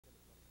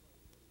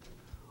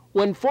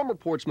When former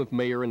Portsmouth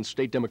Mayor and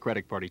State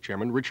Democratic Party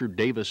Chairman Richard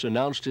Davis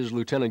announced his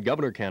lieutenant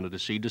governor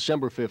candidacy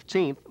December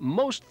 15th,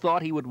 most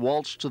thought he would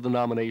waltz to the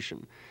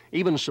nomination.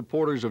 Even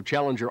supporters of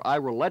challenger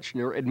Ira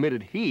Lechner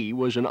admitted he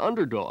was an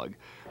underdog.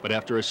 But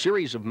after a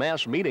series of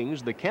mass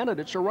meetings, the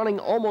candidates are running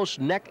almost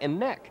neck and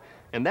neck.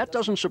 And that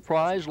doesn't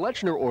surprise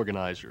Lechner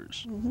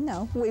organizers.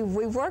 No,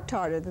 we've worked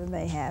harder than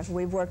they have.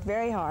 We've worked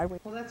very hard.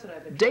 Well, that's what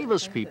I've been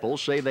Davis people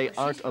say they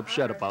aren't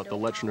upset about the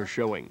Lechner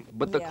showing,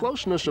 but the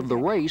closeness of the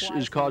race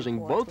is causing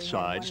both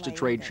sides to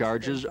trade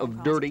charges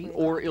of dirty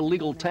or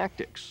illegal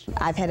tactics.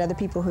 I've had other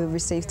people who have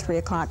received 3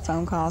 o'clock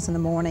phone calls in the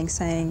morning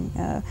saying,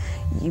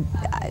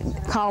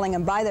 calling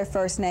them by their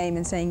first name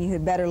and saying you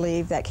had better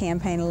leave that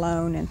campaign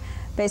alone, and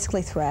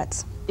basically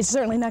threats. It's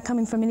certainly not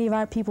coming from any of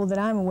our people that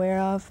I'm aware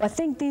of. I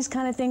think these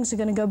kind of things are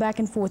going to go back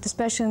and forth,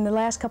 especially in the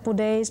last couple of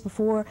days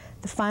before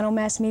the final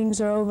mass meetings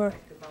are over.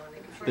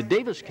 The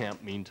Davis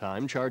camp,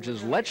 meantime,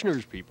 charges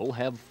Lechner's people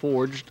have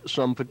forged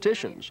some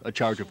petitions, a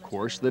charge, of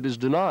course, that is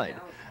denied.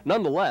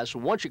 Nonetheless,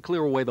 once you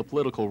clear away the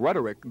political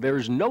rhetoric,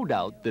 there's no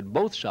doubt that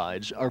both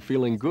sides are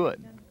feeling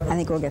good. I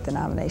think we'll get the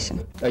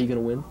nomination. Are you going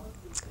to win?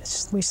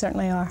 We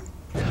certainly are.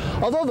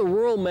 Although the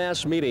rural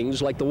mass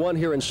meetings, like the one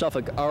here in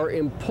Suffolk, are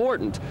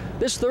important,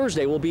 this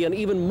Thursday will be an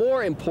even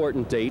more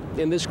important date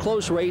in this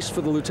close race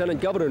for the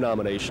lieutenant governor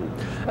nomination.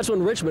 That's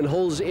when Richmond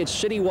holds its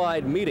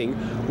citywide meeting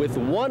with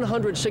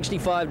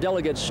 165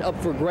 delegates up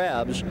for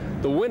grabs,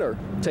 the winner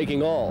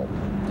taking all.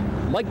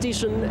 Mike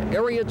Deason,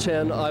 Area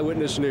 10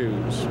 Eyewitness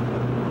News.